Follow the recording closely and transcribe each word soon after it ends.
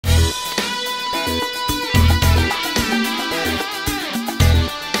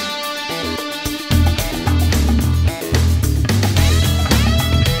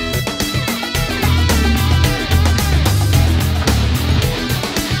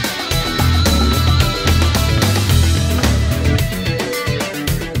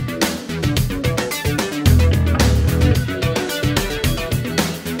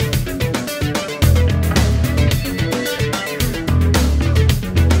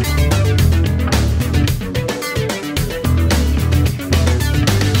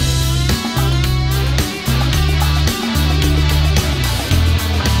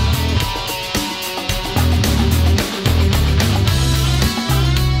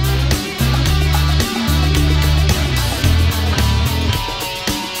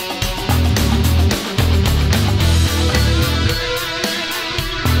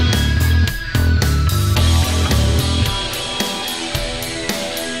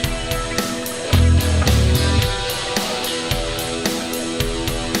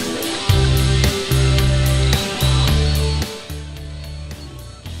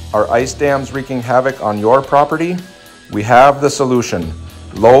Are ice dams wreaking havoc on your property? We have the solution.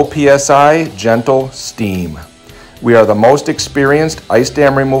 Low PSI, gentle steam. We are the most experienced ice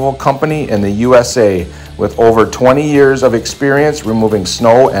dam removal company in the USA with over 20 years of experience removing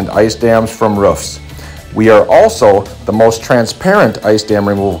snow and ice dams from roofs. We are also the most transparent ice dam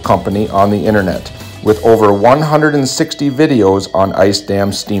removal company on the internet with over 160 videos on ice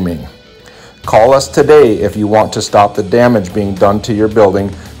dam steaming. Call us today if you want to stop the damage being done to your building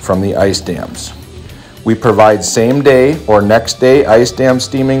from the ice dams. We provide same day or next day ice dam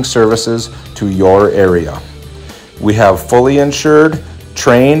steaming services to your area. We have fully insured,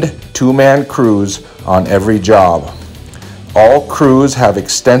 trained two-man crews on every job. All crews have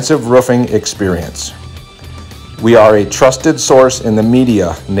extensive roofing experience. We are a trusted source in the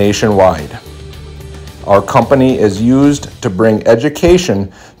media nationwide. Our company is used to bring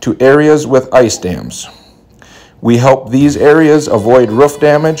education to areas with ice dams. We help these areas avoid roof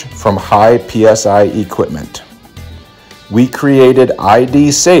damage from high PSI equipment. We created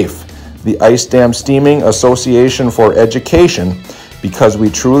ID Safe, the Ice Dam Steaming Association for Education, because we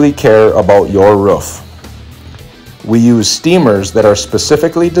truly care about your roof. We use steamers that are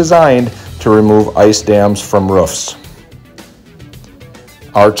specifically designed to remove ice dams from roofs.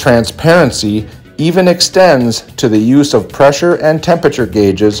 Our transparency even extends to the use of pressure and temperature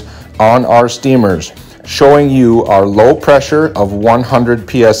gauges on our steamers, showing you our low pressure of 100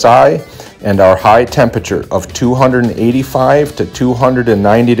 psi and our high temperature of 285 to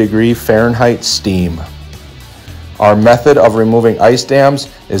 290 degree Fahrenheit steam. Our method of removing ice dams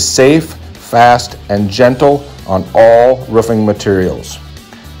is safe, fast, and gentle on all roofing materials.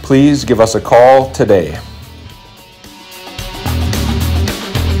 Please give us a call today.